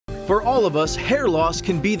For all of us, hair loss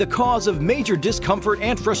can be the cause of major discomfort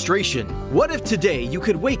and frustration. What if today you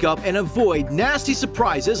could wake up and avoid nasty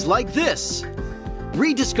surprises like this?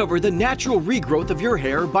 Rediscover the natural regrowth of your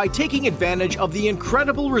hair by taking advantage of the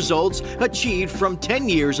incredible results achieved from 10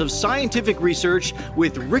 years of scientific research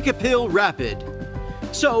with Ricapil Rapid.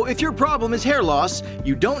 So if your problem is hair loss,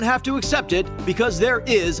 you don't have to accept it because there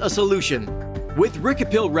is a solution. With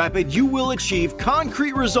Ricapil Rapid, you will achieve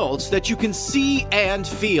concrete results that you can see and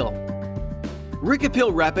feel.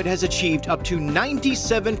 Ricapil Rapid has achieved up to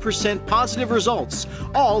 97% positive results.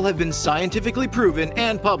 All have been scientifically proven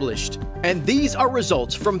and published. And these are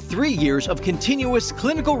results from 3 years of continuous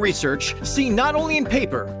clinical research seen not only in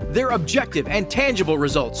paper, they're objective and tangible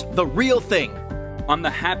results, the real thing. I'm the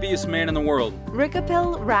happiest man in the world.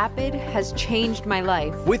 Ricapil Rapid has changed my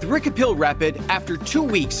life. With Ricapil Rapid, after 2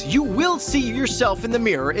 weeks, you will see yourself in the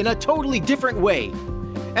mirror in a totally different way.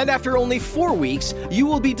 And after only 4 weeks, you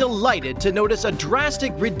will be delighted to notice a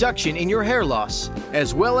drastic reduction in your hair loss,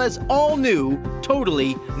 as well as all new,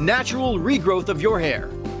 totally natural regrowth of your hair.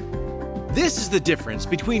 This is the difference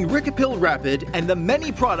between Ricapil Rapid and the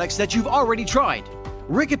many products that you've already tried.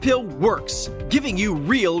 Ricapil works, giving you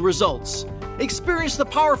real results. Experience the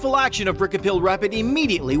powerful action of Ricapil Rapid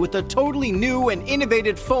immediately with a totally new and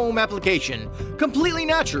innovative foam application, completely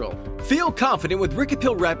natural. Feel confident with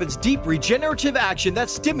Ricapil Rapid's deep regenerative action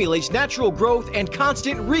that stimulates natural growth and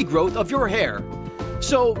constant regrowth of your hair.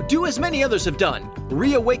 So do as many others have done.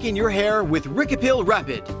 Reawaken your hair with Ricapil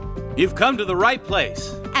Rapid. You've come to the right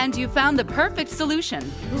place. And you found the perfect solution.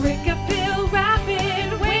 Ricapil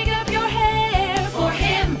Rapid, wake up your hair. For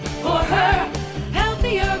him, for her,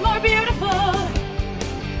 healthier, more beautiful.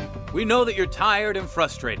 We know that you're tired and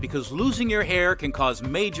frustrated because losing your hair can cause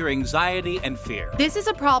major anxiety and fear. This is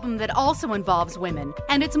a problem that also involves women,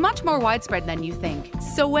 and it's much more widespread than you think.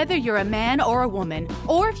 So whether you're a man or a woman,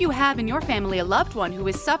 or if you have in your family a loved one who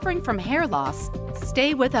is suffering from hair loss,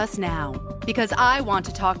 stay with us now, because I want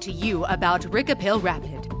to talk to you about Ricapil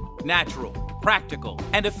Rapid. Natural, practical,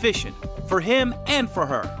 and efficient for him and for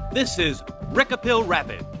her. This is Ricapil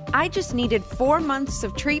Rapid. I just needed 4 months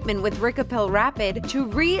of treatment with Ricapil Rapid to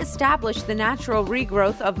re-establish the natural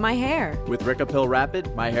regrowth of my hair. With Ricapil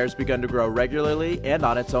Rapid, my hair's begun to grow regularly and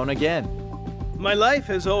on its own again. My life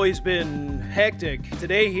has always been hectic.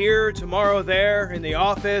 Today here, tomorrow there, in the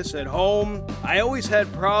office, at home. I always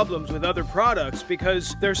had problems with other products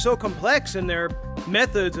because they're so complex and their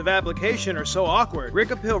methods of application are so awkward.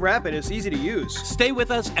 Ricapil Rapid is easy to use. Stay with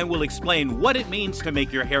us and we'll explain what it means to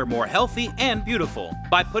make your hair more healthy and beautiful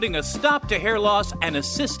by putting a stop to hair loss and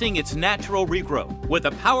assisting its natural regrowth with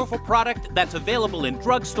a powerful product that's available in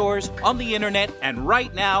drugstores, on the internet, and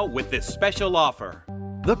right now with this special offer.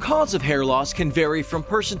 The cause of hair loss can vary from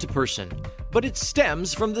person to person, but it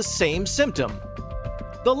stems from the same symptom: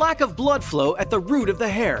 the lack of blood flow at the root of the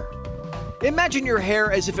hair. Imagine your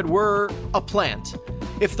hair as if it were a plant.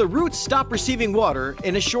 If the roots stop receiving water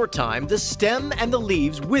in a short time, the stem and the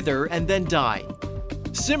leaves wither and then die.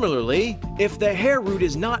 Similarly, if the hair root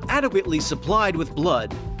is not adequately supplied with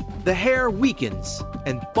blood, the hair weakens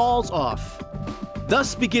and falls off,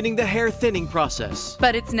 thus beginning the hair thinning process.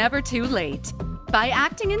 But it's never too late. By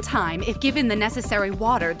acting in time, if given the necessary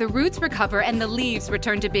water, the roots recover and the leaves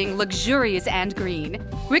return to being luxurious and green.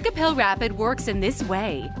 Ricapil Rapid works in this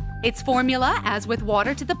way. Its formula, as with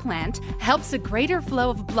water to the plant, helps a greater flow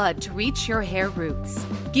of blood to reach your hair roots,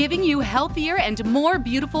 giving you healthier and more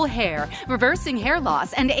beautiful hair, reversing hair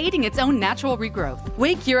loss and aiding its own natural regrowth.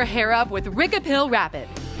 Wake your hair up with Ricapil Rapid.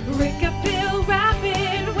 Ricapil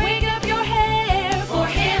Rapid, wake up your hair. For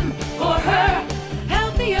him, for her,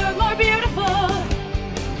 healthier, more beautiful.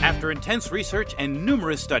 After intense research and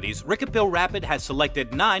numerous studies, Ricapil Rapid has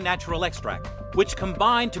selected 9 natural extracts, which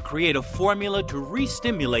combine to create a formula to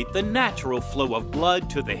re-stimulate the natural flow of blood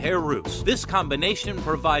to the hair roots. This combination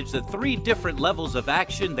provides the 3 different levels of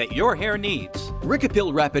action that your hair needs.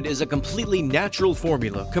 Ricapil Rapid is a completely natural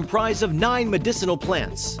formula comprised of 9 medicinal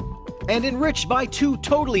plants and enriched by 2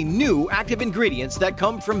 totally new active ingredients that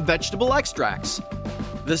come from vegetable extracts: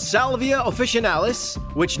 the Salvia officinalis,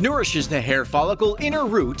 which nourishes the hair follicle inner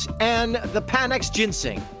root, and the Panax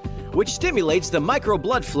ginseng, which stimulates the micro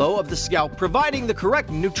blood flow of the scalp, providing the correct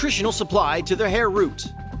nutritional supply to the hair root.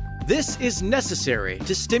 This is necessary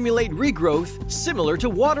to stimulate regrowth, similar to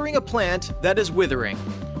watering a plant that is withering.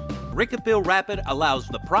 Ricapil Rapid allows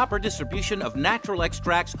the proper distribution of natural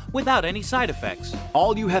extracts without any side effects.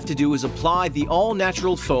 All you have to do is apply the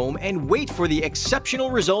all-natural foam and wait for the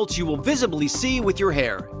exceptional results you will visibly see with your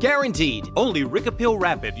hair. Guaranteed. Only Ricapil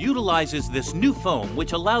Rapid utilizes this new foam,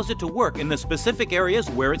 which allows it to work in the specific areas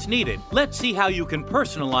where it's needed. Let's see how you can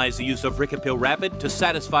personalize the use of Ricapil Rapid to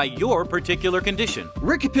satisfy your particular condition.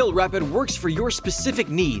 Ricapil Rapid works for your specific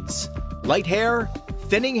needs. Light hair,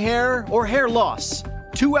 thinning hair, or hair loss.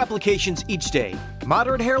 2 applications each day.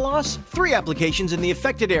 Moderate hair loss, 3 applications in the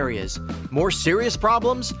affected areas. More serious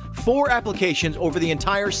problems, 4 applications over the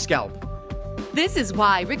entire scalp. This is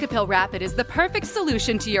why Ricapil Rapid is the perfect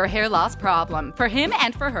solution to your hair loss problem, for him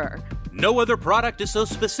and for her. No other product is so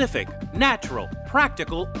specific, natural,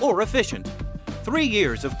 practical, or efficient. 3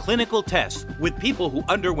 years of clinical tests with people who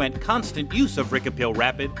underwent constant use of Ricapil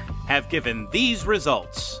Rapid have given these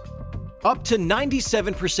results. Up to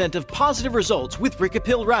 97% of positive results with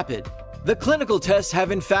Ricapil Rapid. The clinical tests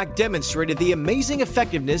have in fact demonstrated the amazing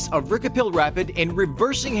effectiveness of Ricapil Rapid in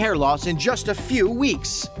reversing hair loss in just a few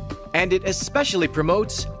weeks. And it especially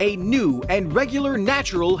promotes a new and regular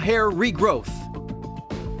natural hair regrowth,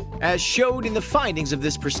 as showed in the findings of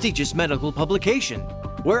this prestigious medical publication,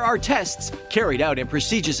 where our tests, carried out in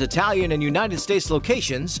prestigious Italian and United States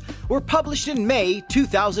locations, were published in May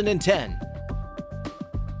 2010.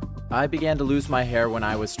 I began to lose my hair when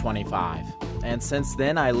I was 25, and since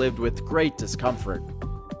then I lived with great discomfort,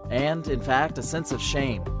 and in fact a sense of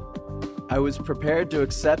shame. I was prepared to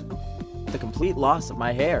accept the complete loss of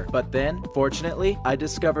my hair, but then, fortunately, I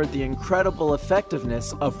discovered the incredible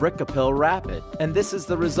effectiveness of Ricapil Rapid, and this is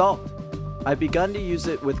the result. I've begun to use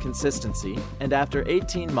it with consistency, and after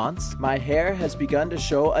 18 months, my hair has begun to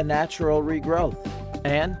show a natural regrowth.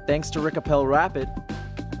 And thanks to Ricapil Rapid,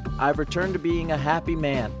 I've returned to being a happy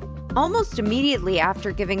man. Almost immediately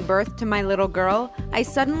after giving birth to my little girl, I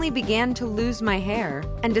suddenly began to lose my hair.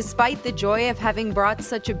 And despite the joy of having brought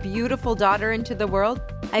such a beautiful daughter into the world,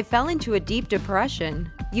 I fell into a deep depression.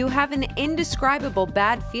 You have an indescribable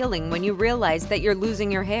bad feeling when you realize that you're losing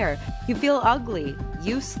your hair. You feel ugly,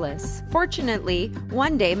 useless. Fortunately,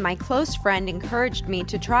 one day my close friend encouraged me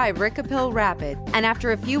to try Ricapil Rapid, and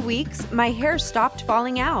after a few weeks, my hair stopped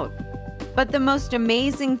falling out. But the most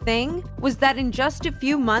amazing thing was that in just a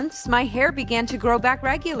few months, my hair began to grow back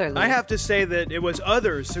regularly. I have to say that it was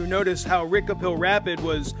others who noticed how Ricapil Rapid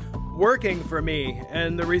was working for me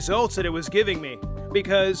and the results that it was giving me.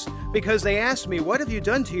 Because they asked me, what have you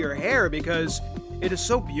done to your hair? Because it is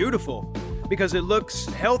so beautiful. Because it looks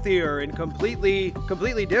healthier and completely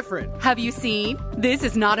different. Have you seen? This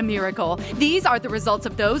is not a miracle. These are the results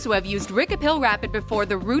of those who have used Ricapil Rapid before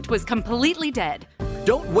the root was completely dead.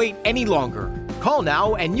 Don't wait any longer. Call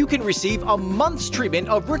now and you can receive a month's treatment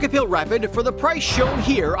of Ricapil Rapid for the price shown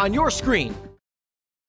here on your screen.